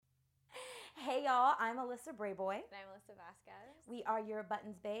Hey y'all, I'm Alyssa Brayboy. And I'm Alyssa Vasquez. We are your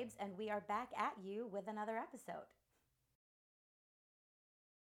Buttons Babes, and we are back at you with another episode.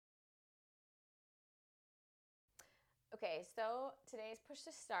 Okay, so today's push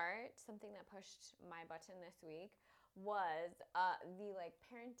to start, something that pushed my button this week, was the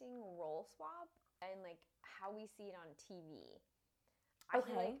parenting role swap and how we see it on TV. I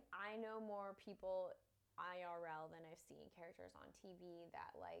feel like I know more people IRL than I've seen characters on TV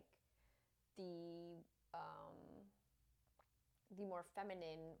that the more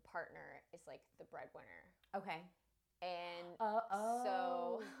feminine partner is the breadwinner. Okay. And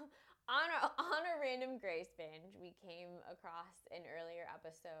so on a random Grace binge, we came across an earlier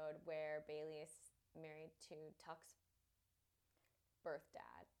episode where Bailey is married to Tuck's birth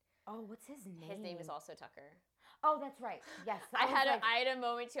dad. Oh, what's his name? His name is also Tucker. Oh, that's right. Yes. I had a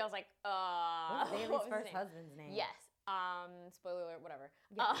moment too. I was like, what's Bailey's first husband's name? Yes. Spoiler alert, whatever.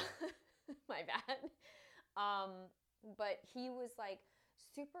 Yeah. My bad. But he was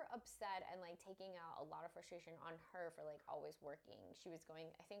super upset and taking out a lot of frustration on her for always working. She was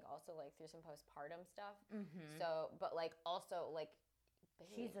going, I think, also through some postpartum stuff. Mm-hmm. So, but also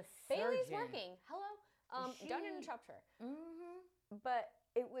she's a surgeon. Bailey's working. Hello. Don't interrupt her. Mm-hmm. But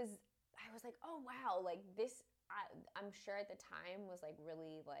I was like, oh wow, this. I'm sure at the time was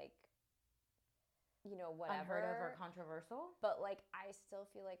really whatever. Unheard of or controversial. But I still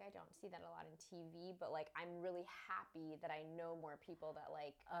feel I don't see that a lot in TV. But I'm really happy that I know more people that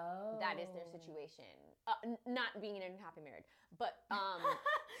that is their situation. Not being in an unhappy marriage, but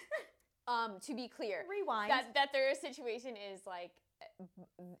to be clear, rewind that their situation is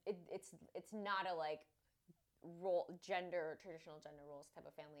it's not a traditional gender roles type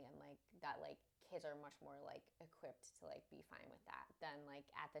of family, and that kids are much more equipped to be fine with that than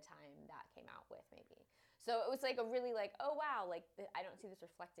at the time that came out with, maybe. So it was a really oh wow, I don't see this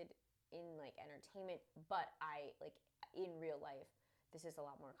reflected in entertainment, but I in real life this is a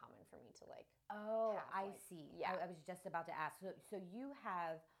lot more common for me to I see. Yeah. I was just about to ask. So you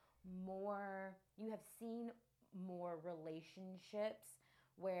have seen more relationships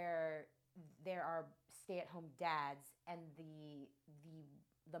where there are stay-at-home dads and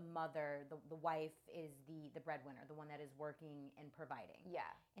the mother, the wife is the breadwinner, the one that is working and providing. Yeah.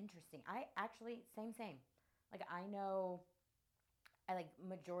 Interesting. I actually, same. I know,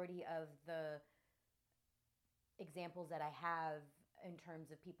 majority of the examples that I have in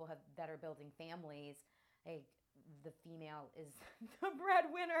terms of people that are building families, the female is the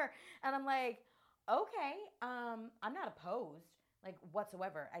breadwinner. And I'm like, okay, I'm not opposed,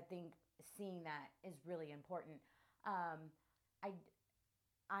 whatsoever. I think seeing that is really important.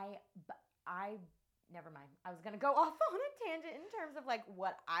 I never mind. I was going to go off on a tangent in terms of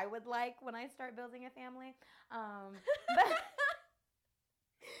what I would like when I start building a family. But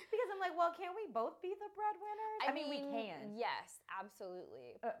because I'm well, can't we both be the breadwinners? I mean, we can. Yes,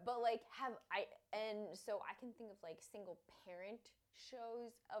 absolutely. But and so I can think of single parent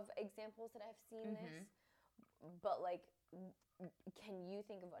shows of examples that I've seen this. But can you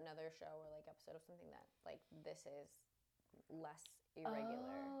think of another show or episode of something that this is less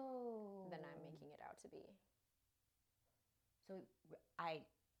irregular than I'm making it out to be? So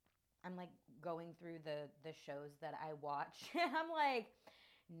I'm going through the shows that I watch, and I'm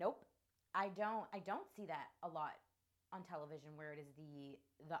nope, I don't see that a lot on television where it is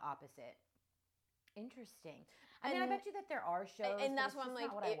the opposite. Interesting. I mean, I bet you that there are shows, and that's why I'm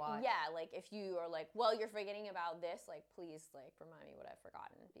if you are well, you're forgetting about this, please remind me what I've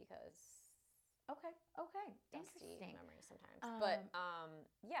forgotten, because okay, dusty memory sometimes. But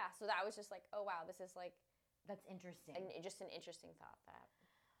yeah, so that was just oh wow, this is that's interesting, and just an interesting thought that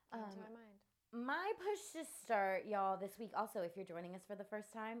came to my mind. My push to start, y'all, this week. Also, if you're joining us for the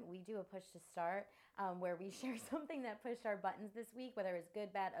first time, we do a push to start where we share something that pushed our buttons this week, whether it's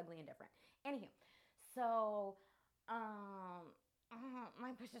good, bad, ugly, and different. Anywho, so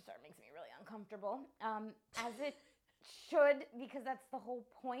my push to start makes me really uncomfortable, as it should, because that's the whole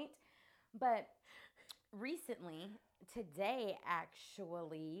point. But recently, today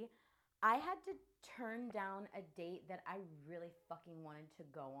actually, I had to turn down a date that I really fucking wanted to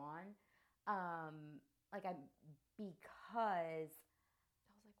go on. Because I was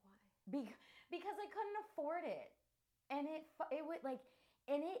why? Because I couldn't afford it, and it would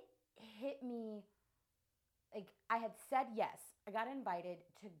and it hit me. I had said yes. I got invited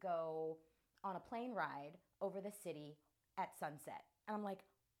to go on a plane ride over the city at sunset, and I'm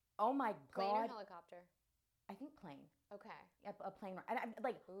oh my God. Plane or helicopter? I think plane. Okay. A plane ride. And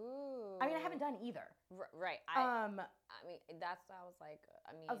ooh. I mean, I haven't done either. Right. I mean,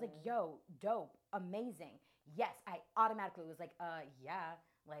 I was yo, dope, amazing. Yes, I automatically was yeah.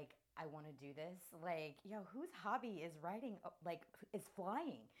 like, I want to do this. Like, yo, whose hobby is riding, like, is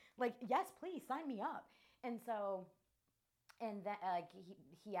flying? Like, yes, please sign me up. And so, and then, like,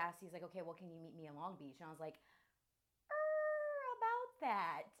 he asked, he's like, okay, well, can you meet me in Long Beach? And I was like, about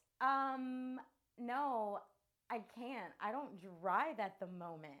that. No, I can't. I don't drive at the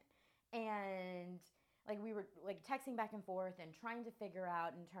moment. And like we were like texting back and forth and trying to figure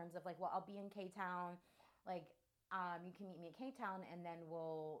out in terms of like, well, I'll be in K Town. Like, you can meet me in K Town and then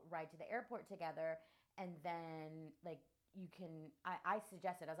we'll ride to the airport together. And then like I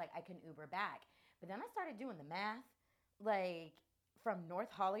suggested, I was like, I can Uber back. But then I started doing the math, like from North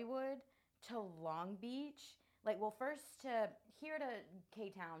Hollywood to Long Beach. Like, well, first to here to K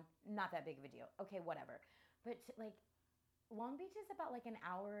Town, not that big of a deal. Okay, whatever. But like Long Beach is about like an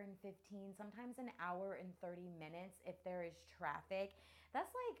hour and 15, sometimes an hour and 30 minutes if there is traffic.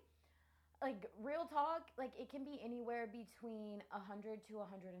 That's like real talk, like it can be anywhere between $100 to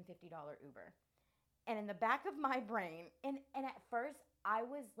 $150 Uber. And in the back of my brain, and at first I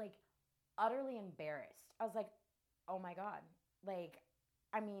was like utterly embarrassed. I was like, "Oh my god." Like,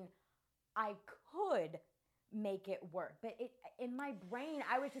 I mean, I could make it work, but it in my brain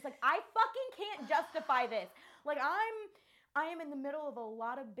I was just like, I fucking can't justify this. Like, I am in the middle of a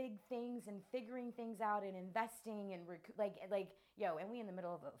lot of big things and figuring things out and investing and like yo, and we in the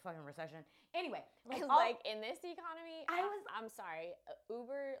middle of a fucking recession. Anyway, like like in this economy, I was I'm sorry,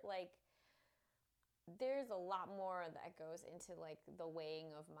 Uber, like there's a lot more that goes into like the weighing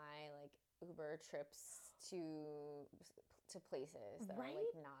of my like Uber trips to places that are right,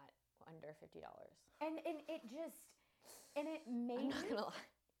 like not under $50. and it just and it I'm made not me gonna lie.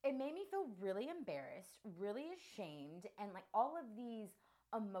 it made me feel really embarrassed, really ashamed, and like all of these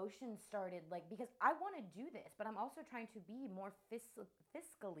emotions started like because I want to do this, but I'm also trying to be more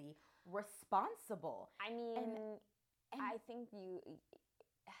fiscally responsible. I mean, And I think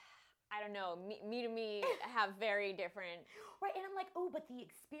I don't know, me to me have very different. right, and I'm like, oh, but the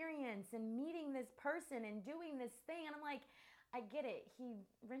experience and meeting this person and doing this thing, and I'm like, I get it. He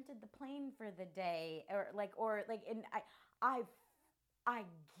rented the plane for the day, or like, and I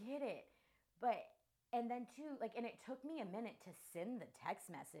get it, but and then too, like, and it took me a minute to send the text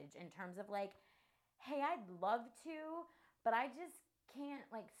message in terms of like, hey, I'd love to, but I just can't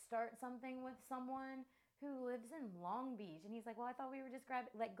like start something with someone who lives in Long Beach. And he's like, well, I thought we were just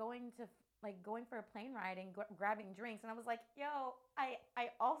going for a plane ride and grabbing drinks. And I was like, yo, I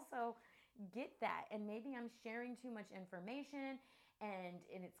also get that, and maybe I'm sharing too much information, and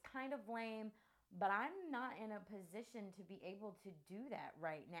it's kind of lame, but I'm not in a position to be able to do that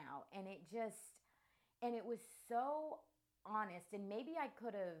right now. And it was so honest, and maybe I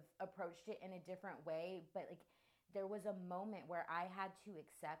could have approached it in a different way, but like there was a moment where I had to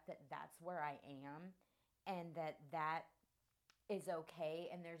accept that that's where I am, and that is okay,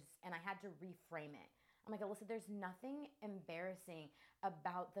 and I had to reframe it. I'm like, Alyssa, there's nothing embarrassing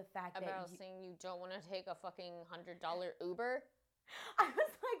about the fact About that saying you don't want to take a fucking $100 Uber. I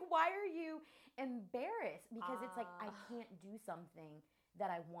was like, why are you embarrassed? Because it's like I can't do something that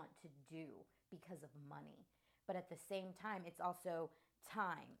I want to do because of money. But at the same time, it's also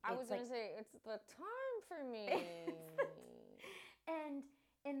time. I It's was gonna like, say it's the time for me. and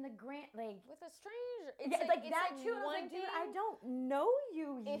in the grant, like, With a stranger. It's yeah, like it's that like too. And I was one like, dude, thing I don't know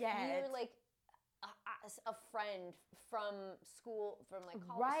you if yet. you're like a friend from school, from like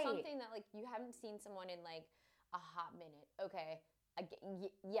college, Right. something that like you haven't seen someone in like a hot minute. Okay.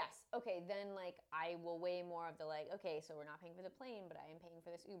 Yes. Okay. Then like I will weigh more of the like, okay, so we're not paying for the plane, but I am paying for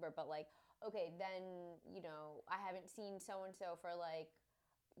this Uber. But like, okay, then, you know, I haven't seen so and so for like,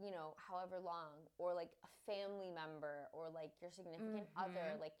 you know, however long, or like a family member, or like your significant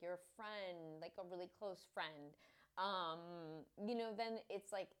other, like your friend, like a really close friend. You know, then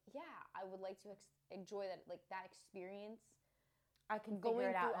it's like, yeah, I would like to enjoy that, like that experience. I can Going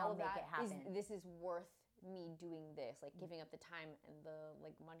figure it out through and all I'll of make that it happen. this is worth me doing this, like giving up the time and the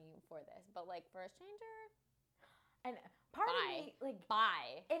like money for this. But like for a stranger, And part bye. of me, like,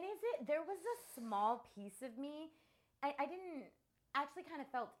 Bye. and there was a small piece of me, I didn't actually kind of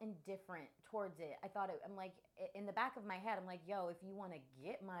felt indifferent towards it. I'm like, in the back of my head, I'm like, yo, if you want to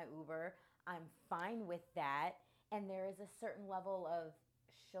get my Uber, I'm fine with that. And there is a certain level of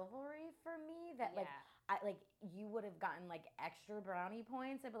chivalry for me that, like, you would have gotten like extra brownie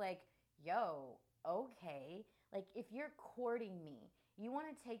points. I'd be like, yo, okay. Like, if you're courting me, you want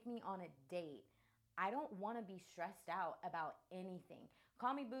to take me on a date, I don't want to be stressed out about anything.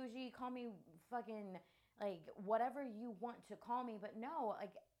 Call me bougie, call me fucking like whatever you want to call me, but no,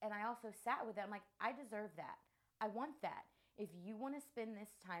 like, and I also sat with it. I'm like, I deserve that. I want that. If you want to spend this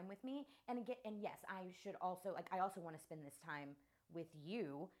time with me, and again, and yes, I should also like, I also want to spend this time with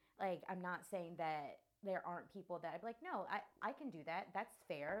you. Like, I'm not saying that there aren't people that I'd be like, no, I can do that. That's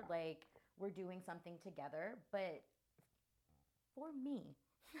fair. Like, we're doing something together. But for me,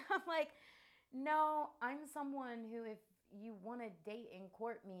 I'm like, no, I'm someone who, if you want to date and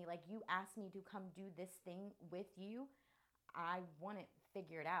court me, like you ask me to come do this thing with you, I want it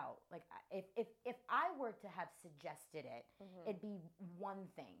figured out. Like, if I were to have suggested it, it'd be one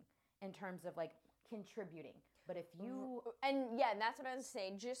thing in terms of like contributing. But if you and yeah, that's what I was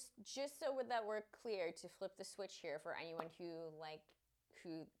saying. Just so with that we're clear, to flip the switch here for anyone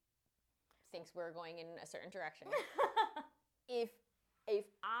who thinks we're going in a certain direction. if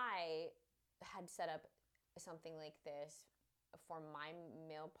I had set up something like this for my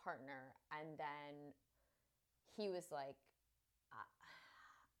male partner, and then he was like,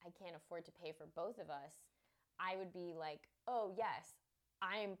 I can't afford to pay for both of us, I would be like, oh yes,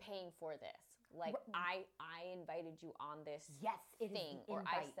 I'm paying for this. Like, I invited you on this thing, or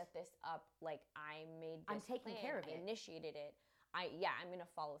I set this up. Like, I made this I'm taking plan, care of it. I initiated it. I'm gonna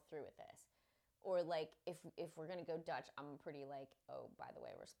follow through with this. Or like, if we're gonna go Dutch, I'm pretty like, oh, by the way,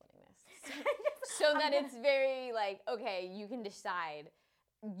 we're splitting this. So that it's very like, okay, you can decide.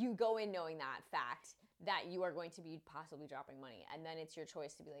 You go in knowing that fact that you are going to be possibly dropping money, and then it's your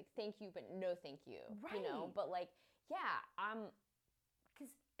choice to be like, thank you, but no thank you. Right. You know, but like, yeah,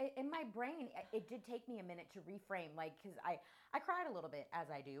 because in my brain, it did take me a minute to reframe, like, because I cried a little bit, as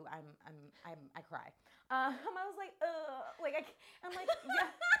I do. I cry. I was like, I'm like,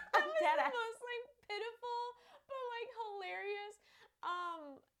 yeah, that was the most like pitiful, but like hilarious.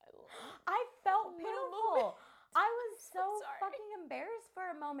 I felt pitiful. I was so sorry. fucking embarrassed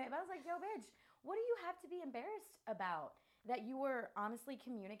for a moment. But I was like, yo, bitch, what do you have to be embarrassed about? That you were honestly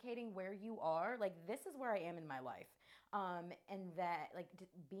communicating where you are. Like, this is where I am in my life. And that, like,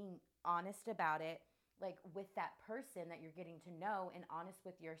 being honest about it, like, with that person that you're getting to know, and honest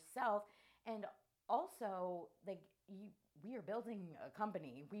with yourself. And also, like, we are building a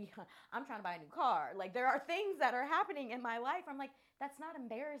company. I'm trying to buy a new car. Like, there are things that are happening in my life. I'm like, that's not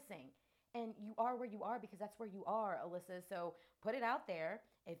embarrassing. And you are where you are because that's where you are, Alyssa. So put it out there.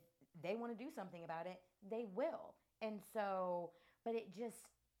 If they want to do something about it, they will. And so, but it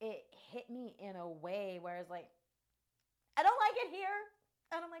hit me in a way where it's like, I don't like it here.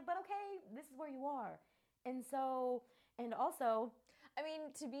 And I'm like, but okay, this is where you are. And so, and also, I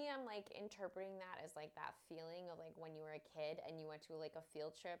mean, to me, I'm like interpreting that as like that feeling of like when you were a kid and you went to like a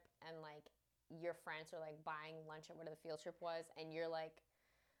field trip, and like your friends were like buying lunch at whatever the field trip was, and you're like,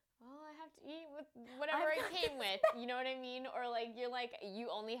 well, I have to eat with whatever I came with, you know what I mean? Or like, you're like, you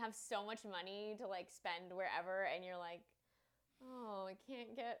only have so much money to like spend wherever, and you're like, oh, I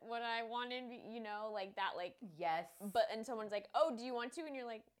can't get what I wanted, you know, like that, like, yes. But, and someone's like, oh, do you want to? And you're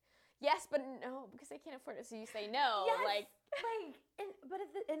like, yes, but no, because I can't afford it. So you say no, yes. like,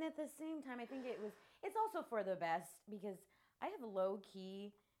 and at the same time, I think it's also for the best, because I have low key,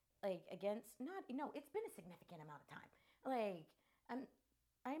 like, against, it's been a significant amount of time. Like,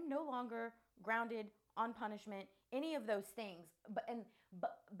 I'm no longer grounded on punishment, any of those things.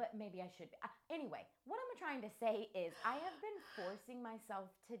 But maybe I should be. Anyway, what I'm trying to say is I have been forcing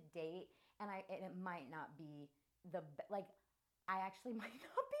myself to date, and it might not be I actually might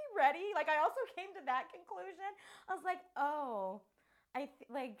not be ready. Like, I also came to that conclusion. I was like, oh,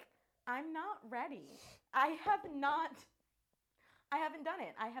 I'm not ready. I haven't done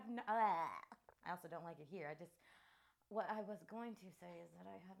it. I also don't like it here. What I was going to say is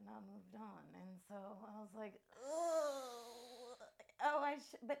that I have not moved on, and so I was like,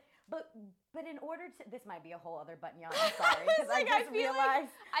 but in order to, this might be a whole other button, y'all. I'm sorry, because like, I just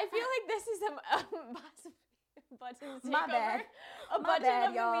realized. I feel like this is a button takeover. My bad. A button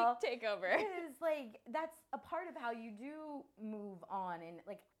of the week takeover. Because like that's a part of how you do move on, and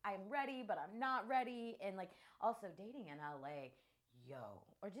like I'm ready, but I'm not ready, and like also dating in LA,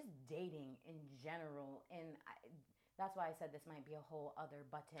 or just dating in general, and that's why I said this might be a whole other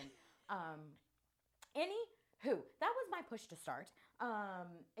button. Anywho, that was my push to start.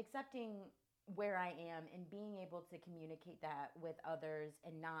 Accepting where I am and being able to communicate that with others,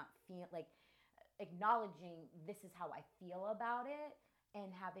 and not feel like acknowledging this is how I feel about it,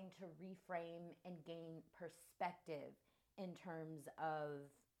 and having to reframe and gain perspective in terms of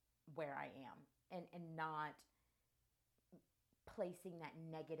where I am, and not placing that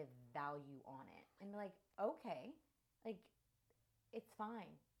negative value on it. And like, okay, like, it's fine.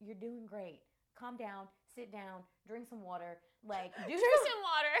 You're doing great. Calm down, sit down, drink some water, like, drink some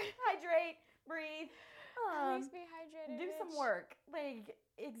water. Hydrate, breathe. At least be hydrated. Do some work. Like,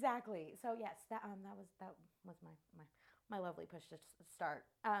 exactly. So yes, that was my lovely push to start.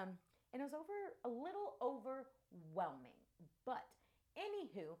 And it was a little overwhelming, but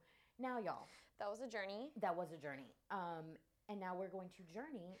Anywho, now y'all, That was a journey. that was a journey. And now we're going to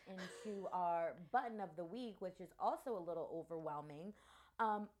journey into our button of the week, which is also a little overwhelming.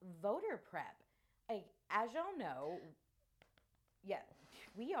 Voter prep. Like, as y'all know, yeah,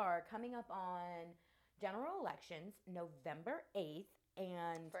 we are coming up on general elections November 8th.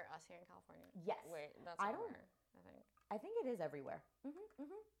 And For us here in California. yes, Wait, that's I everywhere, don't- I think. I think it is everywhere.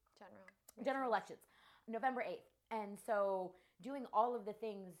 General. General elections, November 8th. And so doing all of the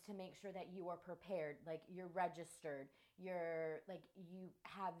things to make sure that you are prepared, like you're registered, you're like you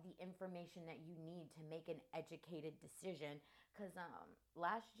have the information that you need to make an educated decision. Because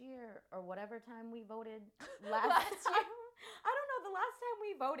last year or whatever time we voted last year. I don't know, the last time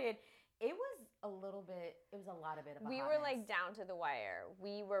we voted, it was a lot of bit of a We hot were mess. like down to the wire.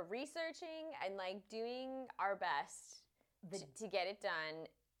 We were researching and like doing our best to get it done.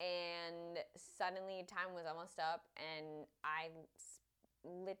 And suddenly time was almost up, and I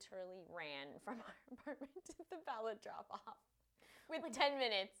literally ran from our apartment to the ballot drop off with 10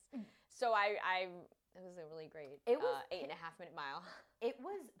 minutes. So it was a really great It was 8.5 minute mile. It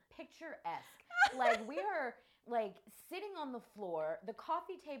was picturesque. Like, we are like sitting on the floor. The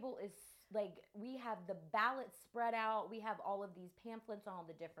coffee table is like, we have the ballots spread out. We have all of these pamphlets on all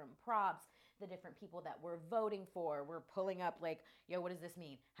the different props, the different people that we're voting for. We're pulling up like, yo, what does this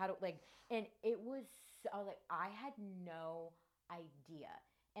mean? How do like? And it was so, like, I had no idea.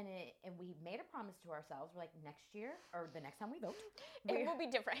 And we made a promise to ourselves. We're like, next year or the next time we vote, It will be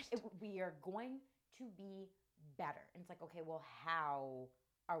different. we are going to be better. And it's like, okay, well, how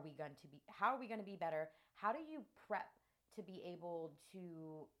are we going to be better? How do you prep to be able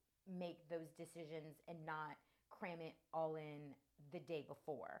to make those decisions and not cram it all in the day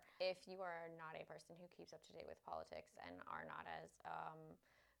before? If you are not a person who keeps up to date with politics and are not as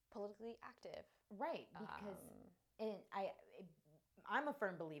politically active. Right, because I'm a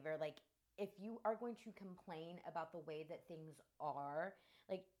firm believer, like, if you are going to complain about the way that things are,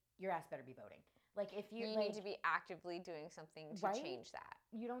 like, your ass better be voting. Like, if you need to be actively doing something to change that.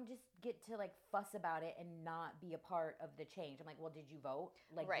 You don't just get to like fuss about it and not be a part of the change. I'm like, well, did you vote?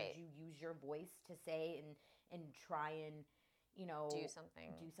 Like, did you use your voice to say and try and, you know, do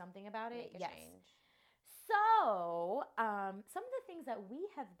something about it? Make a change. So, some of the things that we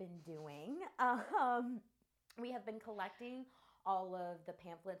have been doing, we have been collecting all of the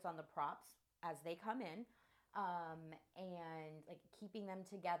pamphlets on the props as they come in. And like keeping them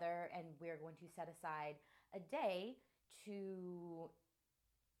together, and we're going to set aside a day to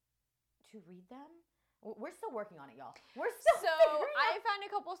read them. We're still working on it, y'all. So I found a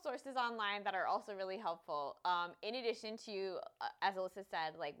couple sources online that are also really helpful. In addition to, as Alyssa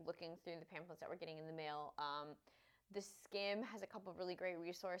said, like looking through the pamphlets that we're getting in the mail, the SCIM has a couple of really great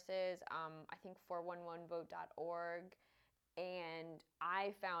resources. I think 411vote.org. And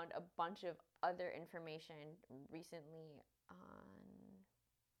I found a bunch of other information recently on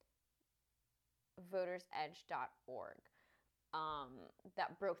votersedge.org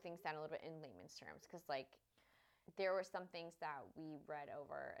that broke things down a little bit in layman's terms, because like there were some things that we read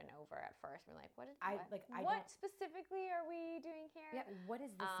over and over at first. We're like, what specifically are we doing here? Yeah, what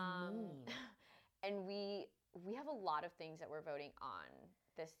does this mean? And we have a lot of things that we're voting on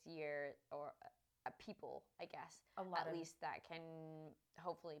this year, or people, I guess, at least that can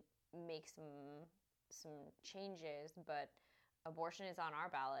hopefully make some changes. But abortion is on our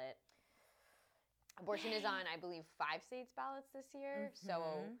ballot. Abortion is on, I believe, 5 states' ballots this year.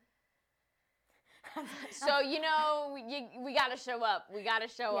 Mm-hmm. So you know, we got to show up. We got to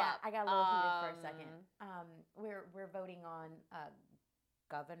show up. I got a little heated for a second. We're voting on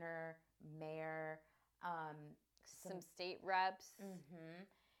governor, mayor, some state reps. Mm-hmm.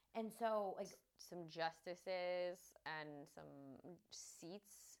 And so, like, some justices and some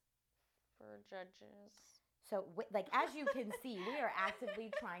seats for judges. So, like, as you can see, we are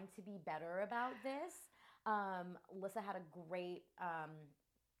actively trying to be better about this. Alyssa had a great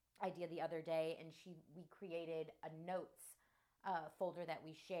idea the other day, and we created a notes folder that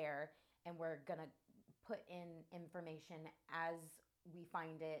we share, and we're gonna put in information as we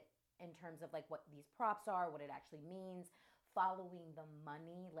find it in terms of like what these props are, what it actually means, following the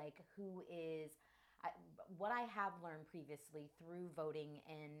money, like what I have learned previously through voting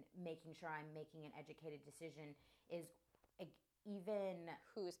and making sure I'm making an educated decision is even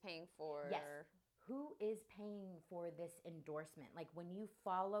who's paying for. Yes. Who is paying for this endorsement? Like, when you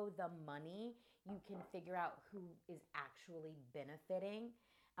follow the money, you can figure out who is actually benefiting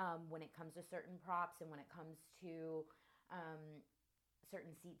when it comes to certain props and when it comes to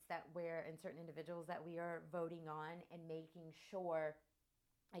certain seats that we're and certain individuals that we are voting on, and making sure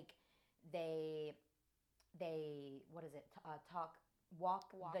like they what is it talk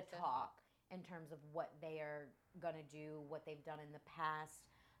walk the the talk in terms of what they are going to do, what they've done in the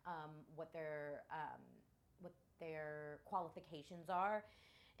past, what their qualifications are.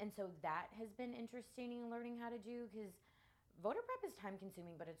 And so that has been interesting learning how to do, because voter prep is time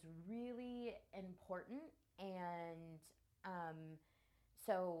consuming, but it's really important. And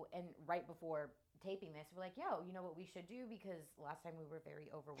and right before taping this, we're like, yo, you know what we should do? Because last time we were very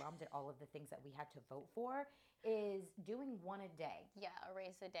overwhelmed at all of the things that we had to vote for, is doing one a day. Yeah, a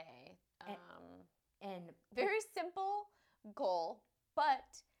race a day. And very simple goal,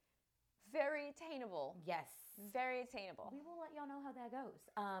 but very attainable. Yes. Very attainable. We will let y'all know how that goes.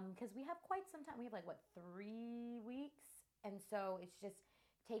 Because we have quite some time. We have 3 weeks. And so it's just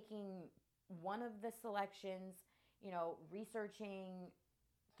taking one of the selections, researching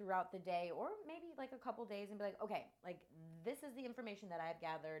throughout the day, or maybe a couple days, and be like, okay, this is the information that I've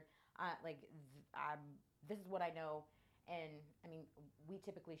gathered. This is what I know. And I mean, we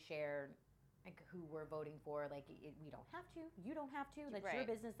typically share who we're voting for. We don't have to. You don't have to. That's your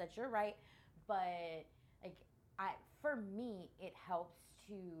business. That's your right. But for me, it helps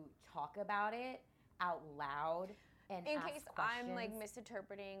to talk about it out loud and in ask case questions. I'm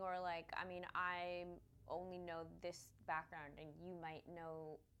misinterpreting, or I only know this background and you might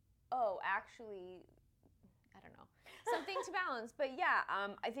know, oh, actually, I don't know, something to balance. But yeah,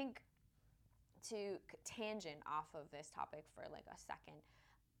 I think to tangent off of this topic for a second,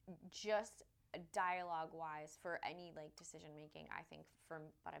 just dialogue wise for any decision making, I think for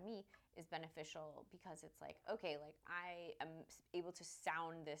me is beneficial, because it's okay, I am able to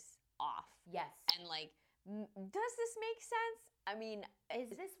sound this off. Yes. And does this make sense? I mean, is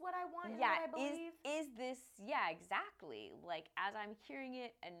this what I want? Yeah, what I believe? Is this, yeah, exactly. As I'm hearing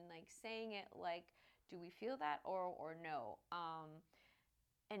it and saying it, do we feel that or no?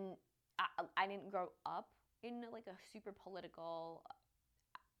 And I didn't grow up in a super political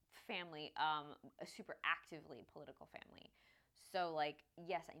family, a super actively political family. So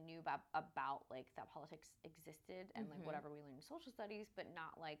yes, I knew about that politics existed, and whatever we learned in social studies, but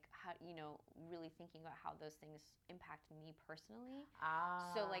not how, really thinking about how those things impact me personally.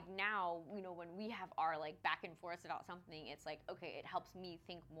 So now, when we have our back and forth about something, it's okay, it helps me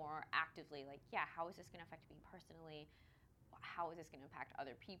think more actively, yeah, how is this going to affect me personally? How is this going to impact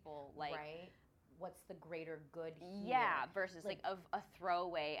other people? Right. What's the greater good here? Yeah, versus a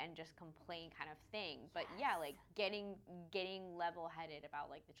throwaway and just complain kind of thing. But yes. Yeah, getting level-headed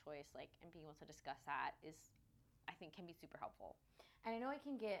about the choice, and being able to discuss that is, I think, can be super helpful. And I know it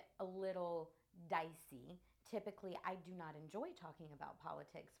can get a little dicey. Typically, I do not enjoy talking about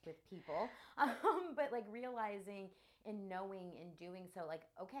politics with people, but realizing and knowing and doing so,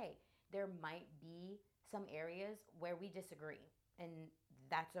 okay, there might be some areas where we disagree, and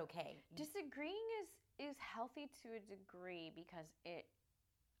that's okay. Disagreeing is healthy to a degree, because it,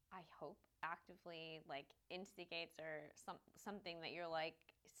 I hope, actively instigates or something that you're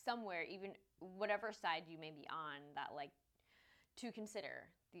somewhere, even whatever side you may be on, that to consider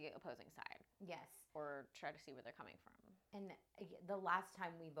the opposing side. Yes. Or try to see where they're coming from. And the last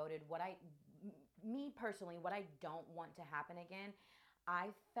time we voted, me personally, what I don't want to happen again,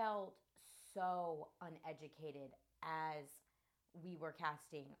 I felt so uneducated as we were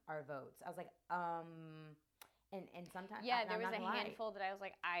casting our votes. I was and sometimes there was a handful that I was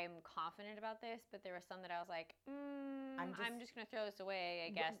I'm confident about this, but there were some that I was I'm just gonna throw this away,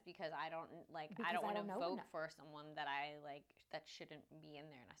 I guess, because I don't I don't want to vote for someone that I that shouldn't be in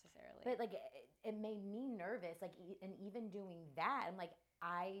there necessarily. But it made me nervous, and even doing that, I'm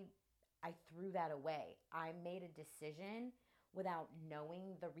I threw that away. I made a decision without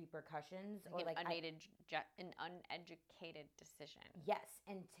knowing the repercussions, or an uneducated decision. Yes,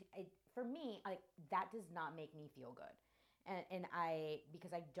 and for me, that does not make me feel good, and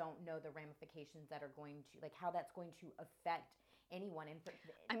because I don't know the ramifications that are going to how that's going to affect anyone.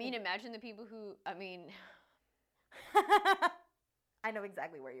 Imagine the people who I know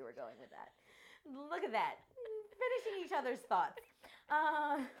exactly where you were going with that. Look at that, finishing each other's thoughts.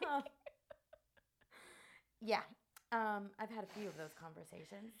 Yeah. I've had a few of those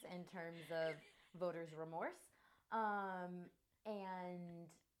conversations in terms of voters' remorse, and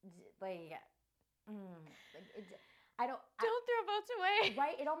I don't throw votes away.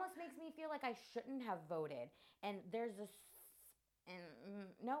 Right? It almost makes me feel like I shouldn't have voted. And there's this,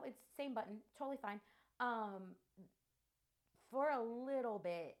 no, it's same button, totally fine. For a little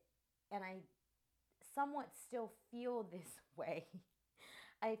bit, and I somewhat still feel this way.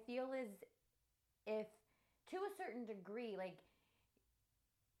 I feel as if, to a certain degree,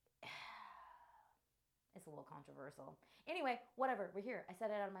 it's a little controversial. Anyway, whatever, we're here. I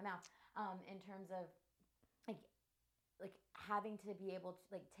said it out of my mouth. In terms of like having to be able to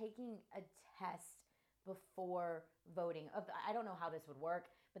like taking a test before voting. I don't know how this would work,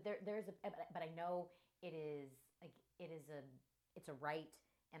 but but I know it is like it's a right,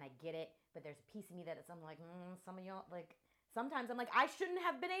 and I get it. But there's a piece of me that I'm like, some of y'all like. Sometimes I'm like, I shouldn't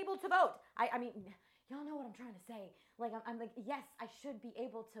have been able to vote. I mean, y'all know what I'm trying to say. Like, I'm like, yes, I should be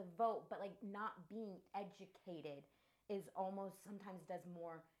able to vote, but like not being educated is almost sometimes does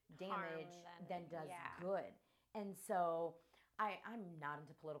more damage than does good. And so I'm not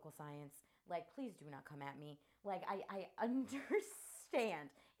into political science. Like, please do not come at me. Like, I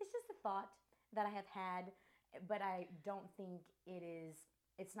understand. It's just a thought that I have had, but I don't think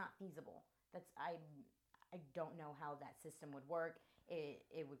it's not feasible. I don't know how that system would work.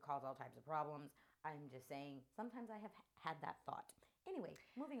 It would cause all types of problems. I'm just saying, sometimes I have had that thought. Anyway,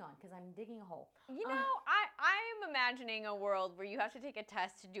 moving on, because I'm digging a hole. You know, I'm imagining a world where you have to take a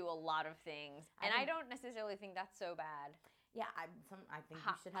test to do a lot of things, and I don't necessarily think that's so bad. Yeah, I think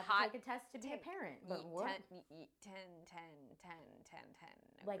you should have to take a test to be a parent. But what? 10.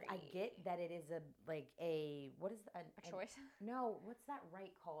 Like, I get that it is what is a choice? No, what's that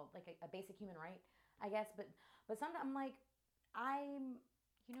right called? Like a basic human right, I guess. But sometimes I'm like, I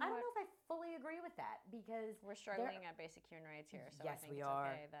don't know if I fully agree with that, because we're struggling at basic human rights here. So yes, I think we it's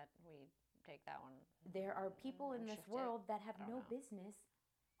are. okay that we take that one. There are people in this world that have no business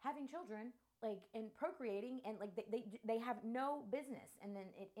having children, like, and procreating, and like they have no business, and then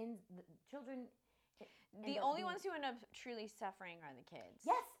it ends. The children. The only ones who end up truly suffering are the kids.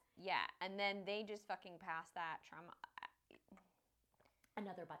 Yes. Yeah, and then they just fucking pass that trauma.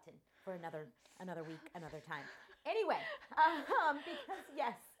 Another button for another week, another time. Anyway, because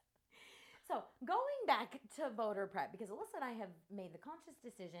yes. So going back to voter prep, because Alyssa and I have made the conscious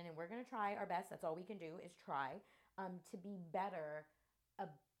decision, and we're going to try our best. That's all we can do is try to be better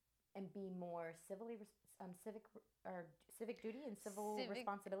and be more civic duty and civil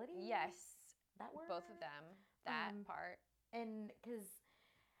responsibility. Yes, that word. Both of them. That part. And because,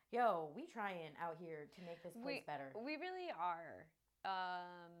 we trying out here to make this place better. We really are.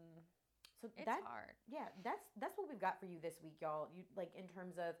 So it's hard. Yeah, that's what we've got for you this week, y'all. You like in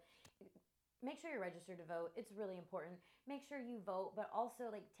terms of make sure you're registered to vote. It's really important. Make sure you vote, but also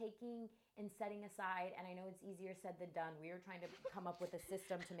like taking and setting aside. And I know it's easier said than done. We are trying to come up with a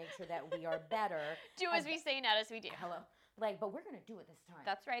system to make sure that we are better. Do as we say, not as we do. Hello. But we're gonna do it this time.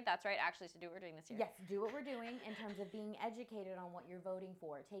 That's right. Actually, so do what we're doing this year. Yes, do what we're doing in terms of being educated on what you're voting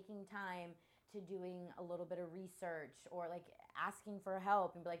for, taking time to doing a little bit of research, or like asking for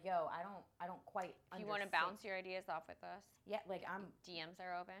help and be like, I don't quite understand. If you want to bounce your ideas off with us, like DMs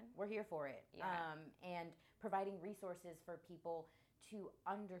are open. We're here for it. Yeah. And providing resources for people to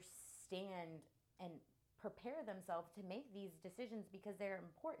understand and prepare themselves to make these decisions, because they're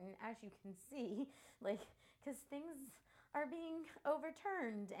important, as you can see, like, because things are being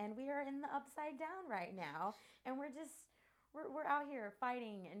overturned and we are in the upside down right now, and we're out here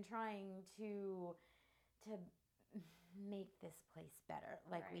fighting and trying to make this place better,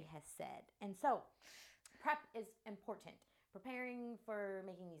 like we have said. And so prep is important, preparing for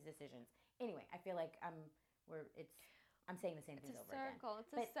making these decisions. Anyway, I feel like I'm saying the same things over again.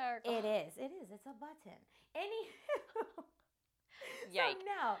 It's a circle. It is. It's a button. Anywho. Yikes. So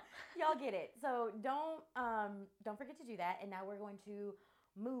now y'all get it. So don't forget to do that. And now we're going to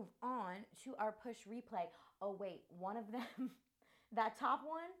move on to our push replay. Oh wait, one of them, that top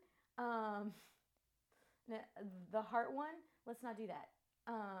one, the heart one. Let's not do that.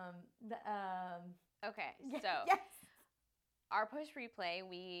 Okay, yes. So our push replay,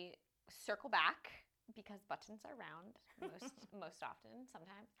 we circle back because buttons are round most often,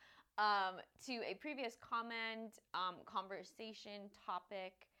 sometimes. To a previous comment, conversation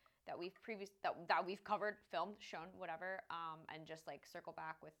topic that we've covered, filmed, shown, whatever, and just like circle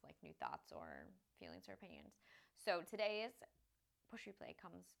back with like new thoughts or feelings or opinions. So today's push replay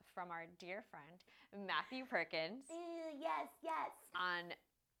comes from our dear friend Matthew Perkins. Yes. On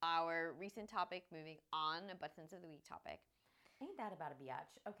our recent topic, moving on, buttons of the week topic. Ain't that about a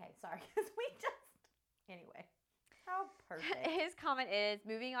biatch? Okay, sorry, because we just anyway. How perfect. His comment is,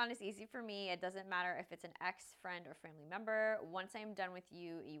 moving on is easy for me. It doesn't matter if it's an ex, friend, or family member. Once I'm done with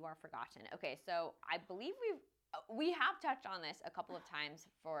you, you are forgotten. Okay, so I believe we have touched on this a couple of times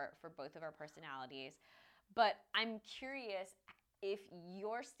for both of our personalities, but I'm curious if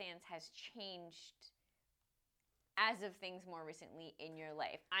your stance has changed as of things more recently in your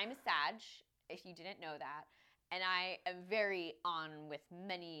life. I'm a Sag, if you didn't know that, and I am very on with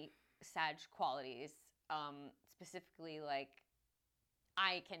many Sag qualities. Specifically, like,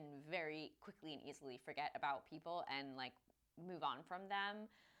 I can very quickly and easily forget about people and like move on from them.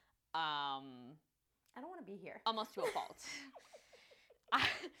 I don't want to be here. almost to a fault.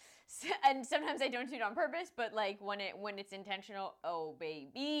 And sometimes I don't do it on purpose, but like when it's intentional, oh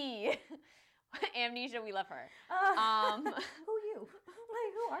baby, Amnesia, we love her. Who you?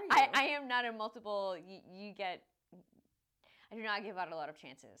 Like, who are you? I am not a multiple. You get. I do not give out a lot of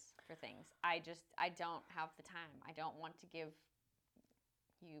chances for things. I don't have the time. I don't want to give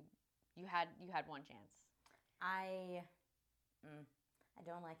you. You had one chance. I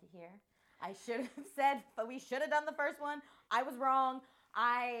don't like it here. I should have said, but we should have done the first one. I was wrong.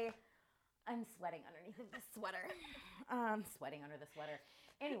 I'm sweating underneath the sweater. Sweating under the sweater.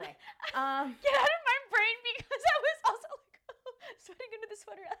 Anyway, Get out of my brain because I was also like sweating under the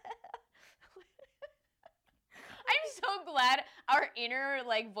sweater. I'm so glad our inner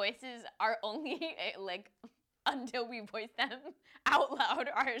like voices are only like until we voice them out loud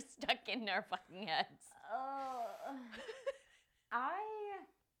are stuck in our fucking heads.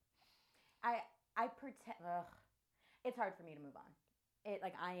 I pretend. It's hard for me to move on.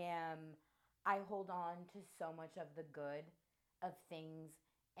 I hold on to so much of the good of things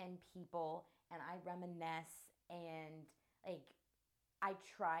and people, and I reminisce, and like I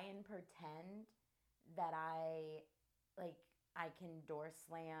try and pretend that I can door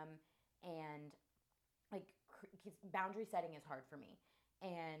slam, and like 'cause boundary setting is hard for me,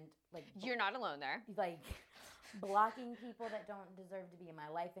 and like You're not alone there. like blocking people that don't deserve to be in my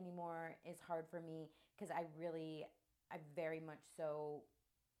life anymore is hard for me because I very much so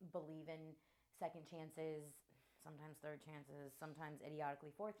believe in second chances, sometimes third chances, sometimes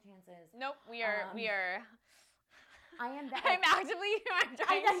idiotically fourth chances. Nope, we are. I am that. I'm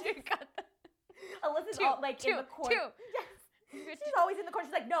trying to cut the Alyssa's in the corner. Yes. She's always in the corner.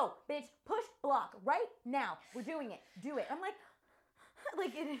 She's like, no, bitch, push block right now. We're doing it. Do it. I'm like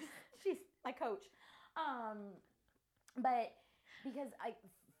it is. She's my coach. But because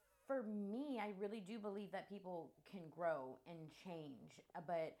for me, I really do believe that people can grow and change.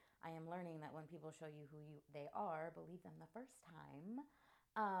 But I am learning that when people show you they are, believe them the first time.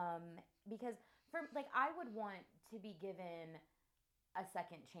 Because I would want to be given a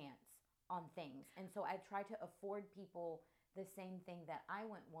second chance on things, and so I try to afford people the same thing that I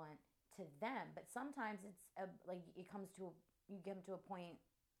would want to them. But sometimes it's you get to a point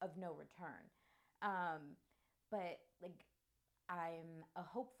of no return. But I'm a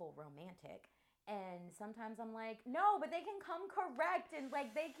hopeful romantic, and sometimes I'm like, no, but they can come correct, and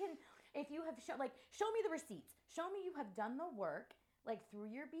they can, if you have show me the receipts, show me you have done the work through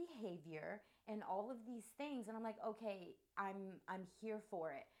your behavior and all of these things, and I'm like, okay, I'm here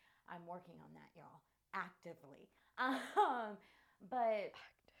for it. I'm working on that, y'all, actively. But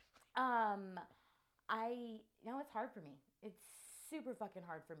it's hard for me. It's super fucking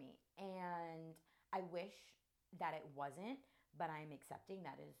hard for me, and I wish that it wasn't, but I'm accepting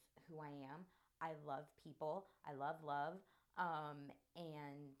that is who I am. I love people. I love love.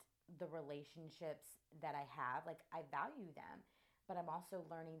 And the relationships that I have, I value them, but I'm also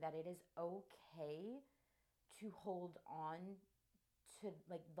learning that it is okay to hold on to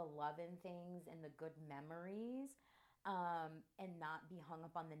the love in things and the good memories, and not be hung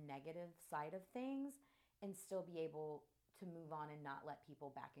up on the negative side of things, and still be able to move on and not let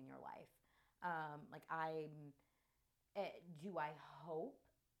people back in your life. Do I hope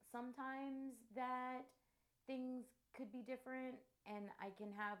sometimes that things could be different and I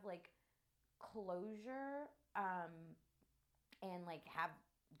can have closure, and have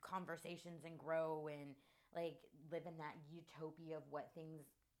conversations and grow and live in that utopia of what things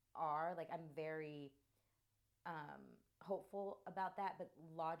are. I'm very hopeful about that, but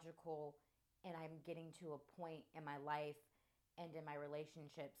logical, and I'm getting to a point in my life and in my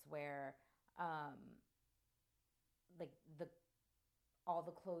relationships where all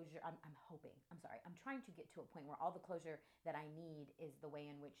the closure I'm trying to get to a point where all the closure that I need is the way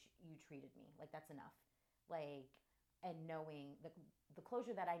in which you treated me. That's enough. And knowing the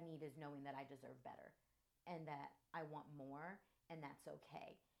closure that I need is knowing that I deserve better and that I want more, and that's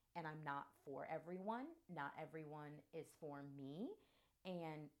okay. And I'm not for everyone. Not everyone is for me,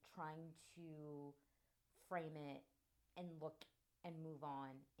 and trying to frame it and look and move on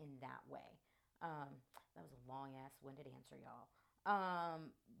in that way. That was a long ass winded answer, y'all.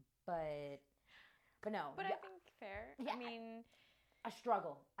 But no. But I think fair. Yeah, I mean, I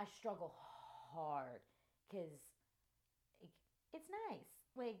struggle hard because it's nice.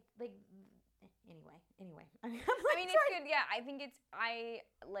 Anyway. I mean, it's good. Yeah, I think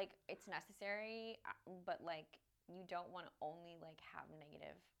it's necessary, but you don't want to only have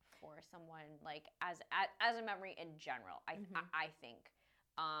negative for someone as a memory in general. I think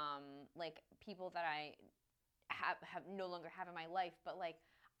people that I have no longer have in my life, but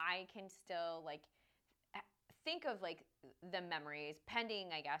I can still think of like the memories, pending,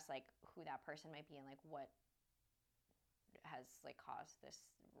 I guess, like who that person might be and like what has like caused this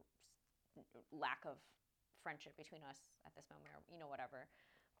lack of friendship between us at this moment, or whatever.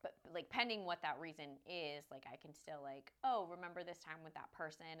 But like pending what that reason is, like I can still like, oh, remember this time with that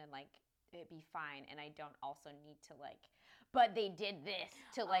person, and like it be fine, and I don't also need to like, but they did this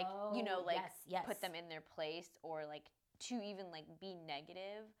to like, like yes. put them in their place, or like to even like be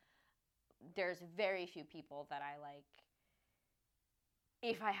negative. There's very few people that I like,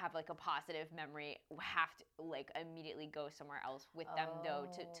 if I have like a positive memory, have to like immediately go somewhere else with them though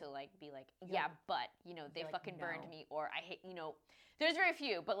to like be like, yeah, but they like, fucking burned no. me, or I hate, there's very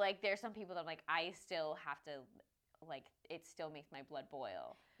few, but like there's some people that I'm like, I still have to like, it still makes my blood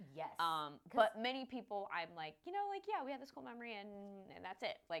boil. Yes. But many people I'm like, like, yeah, we have this cool memory and that's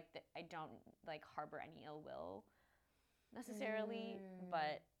it. Like I don't like harbor any ill will necessarily,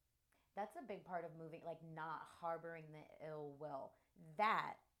 but that's a big part of moving, like not harboring the ill will.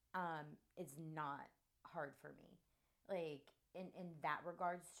 That is not hard for me. Like in that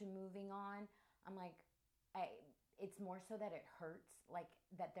regards to moving on, I'm like, it's more so that it hurts, like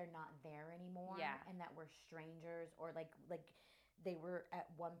that they're not there anymore, Yeah. and that we're strangers, or like they were at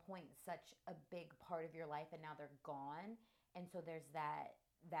one point such a big part of your life, and now they're gone, and so there's that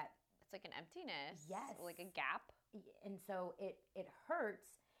it's like an emptiness, yes, like a gap, and so it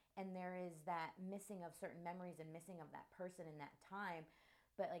hurts, and there is that missing of certain memories and missing of that person in that time,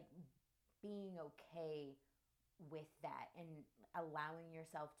 but like being okay with that and allowing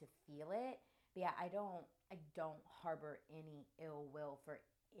yourself to feel it. But yeah, I don't harbor any ill will for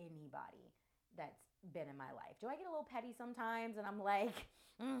anybody that's been in my life. Do I get a little petty sometimes and I'm like,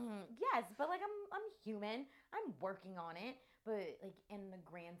 yes, but like I'm human. I'm working on it. But like in the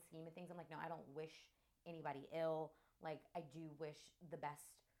grand scheme of things, I'm like, no, I don't wish anybody ill. Like I do wish the best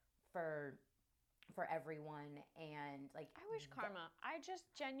for everyone, and like I wish karma. I just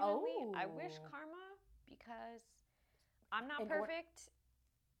genuinely I wish karma because I'm not perfect.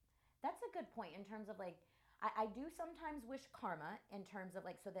 That's a good point in terms of like I do sometimes wish karma in terms of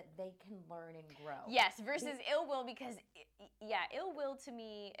like so that they can learn and grow. Yes, versus ill will, because ill will to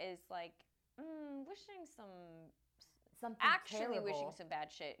me is like wishing something actually terrible. Wishing some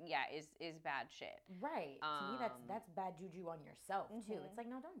bad shit. Yeah, is bad shit. Right. To me, that's bad juju on yourself too. It's like,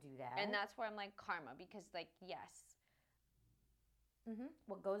 no, don't do that. And that's where I'm like, karma, because like, yes.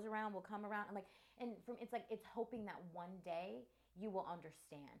 What goes around will come around, and it's like it's hoping that one day you will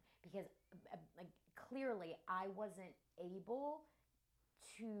understand, because like clearly I wasn't able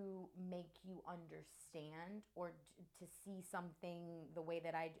to make you understand, or to see something the way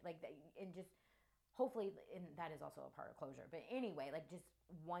that I like that, and just hopefully, and that is also a part of closure. But anyway, like just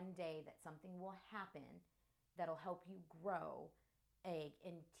one day that something will happen that'll help you grow, and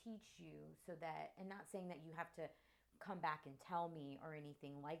teach you, so that, and not saying that you have to come back and tell me or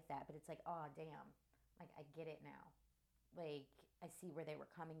anything like that, but it's like, oh damn, like I get it now, like I see where they were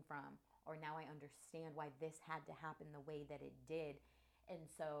coming from, or now I understand why this had to happen the way that it did. And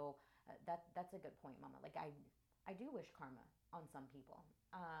so that's a good point, Mama. Like I do wish karma on some people,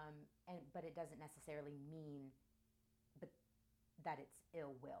 but it doesn't necessarily mean but that it's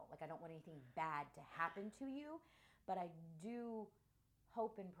ill will. Like I don't want anything bad to happen to you, but I do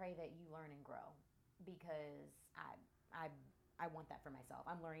hope and pray that you learn and grow, because I want that for myself.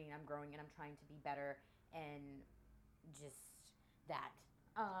 I'm learning and I'm growing and I'm trying to be better, and just that.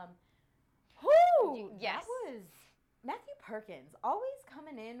 Yes. That was Matthew Perkins, always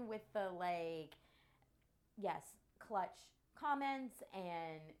coming in with the like, yes, clutch comments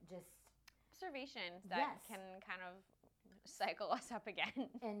and just observations that can kind of cycle us up again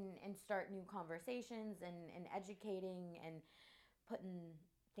and start new conversations, and educating and putting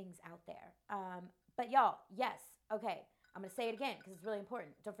things out there. But y'all, yes, okay, I'm gonna say it again because it's really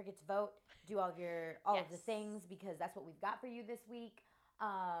important. Don't forget to vote. Do all of the things, because that's what we've got for you this week.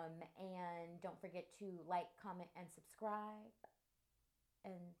 And don't forget to like, comment, and subscribe,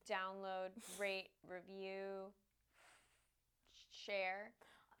 and download, rate, review, share,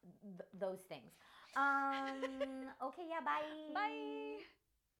 those things. Okay, yeah, bye. Bye.